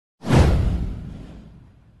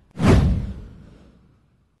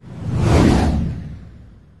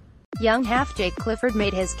Young half Jake Clifford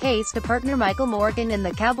made his case to partner Michael Morgan in the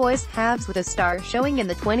Cowboys' halves with a star showing in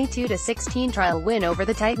the 22-16 trial win over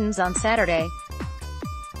the Titans on Saturday.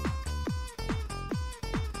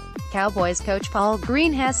 Cowboys coach Paul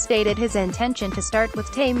Green has stated his intention to start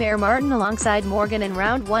with Te Maire Martin alongside Morgan in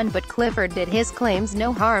round 1, but Clifford did his claims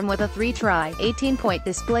no harm with a 3-try, 18-point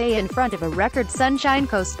display in front of a record Sunshine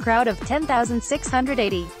Coast crowd of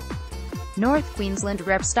 10,680. North Queensland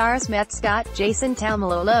rep stars Matt Scott, Jason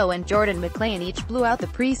Taumalolo and Jordan McLean each blew out the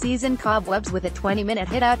preseason cobwebs with a 20-minute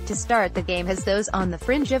hit-out to start the game as those on the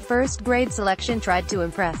fringe of first-grade selection tried to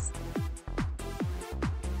impress.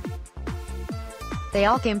 They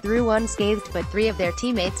all came through unscathed, but 3 of their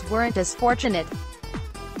teammates weren't as fortunate.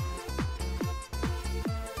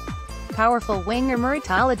 Powerful winger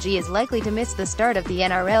Martology is likely to miss the start of the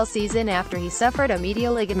NRL season after he suffered a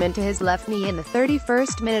medial ligament to his left knee in the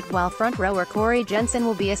 31st minute, while front rower Corey Jensen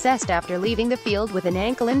will be assessed after leaving the field with an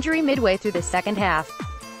ankle injury midway through the second half.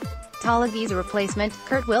 Talagi's replacement,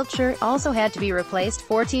 Kurt Wiltshire, also had to be replaced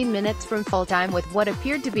 14 minutes from full-time with what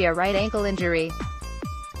appeared to be a right ankle injury.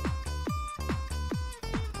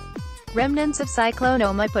 Remnants of Cyclone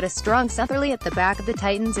Omai put a strong southerly at the back of the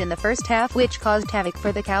Titans in the first half, which caused havoc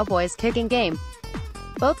for the Cowboys' kicking game.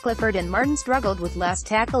 Both Clifford and Martin struggled with last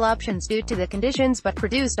tackle options due to the conditions, but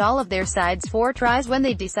produced all of their side's 4 tries when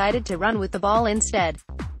they decided to run with the ball instead.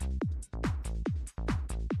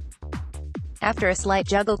 After a slight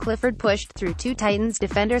juggle, Clifford pushed through 2 Titans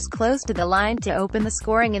defenders close to the line to open the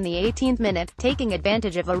scoring in the 18th minute, taking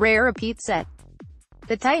advantage of a rare repeat set.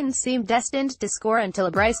 The Titans seemed destined to score until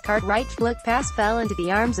a Bryce Cartwright flick pass fell into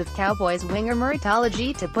the arms of Cowboys winger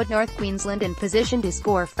Martology to put North Queensland in position to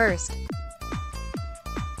score first.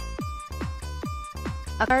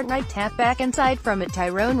 A Cartwright tap back inside from a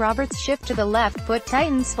Tyrone Roberts shift to the left put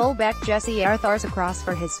Titans fullback Jesse Arthars across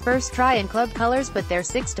for his first try in club colours, but their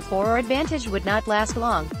 6-4 advantage would not last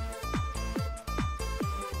long.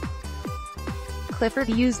 Clifford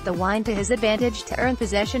used the wind to his advantage to earn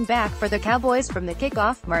possession back for the Cowboys from the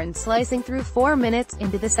kickoff, Martin slicing through 4 minutes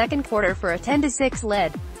into the second quarter for a 10-6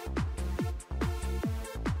 lead.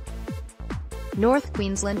 North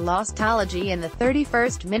Queensland lost Talagy in the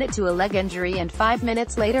 31st minute to a leg injury, and 5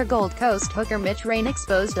 minutes later Gold Coast hooker Mitch Rain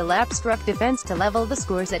exposed a lap-struck defence to level the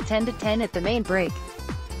scores at 10-10 at the main break.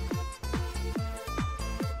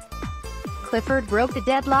 Clifford broke the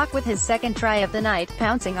deadlock with his second try of the night,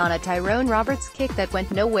 pouncing on a Tyrone Roberts kick that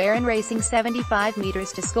went nowhere and racing 75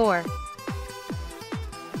 meters to score.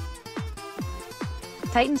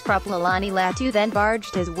 Titans prop Lalani Latu then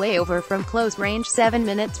barged his way over from close range 7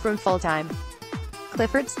 minutes from full-time.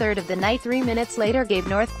 Clifford's third of the night 3 minutes later gave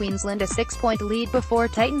North Queensland a 6-point lead before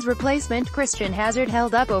Titans replacement Christian Hazard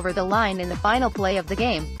held up over the line in the final play of the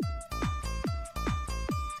game.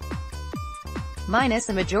 Minus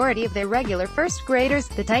a majority of their regular first-graders,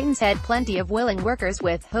 the Titans had plenty of willing workers,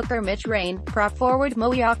 with hooker Mitch Rain, prop forward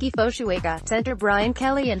Moeaki Foshuega, center Brian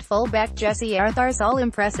Kelly and fullback Jesse Arthars all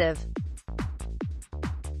impressive.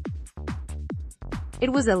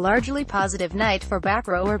 It was a largely positive night for back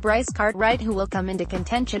rower Bryce Cartwright, who will come into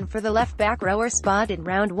contention for the left back rower spot in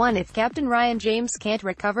round 1 if Captain Ryan James can't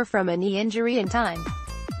recover from a knee injury in time.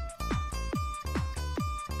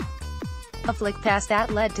 A flick pass that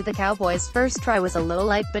led to the Cowboys' first try was a low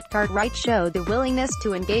light, but Cartwright showed the willingness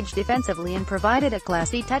to engage defensively and provided a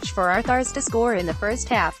classy touch for Arthars to score in the first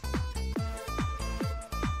half.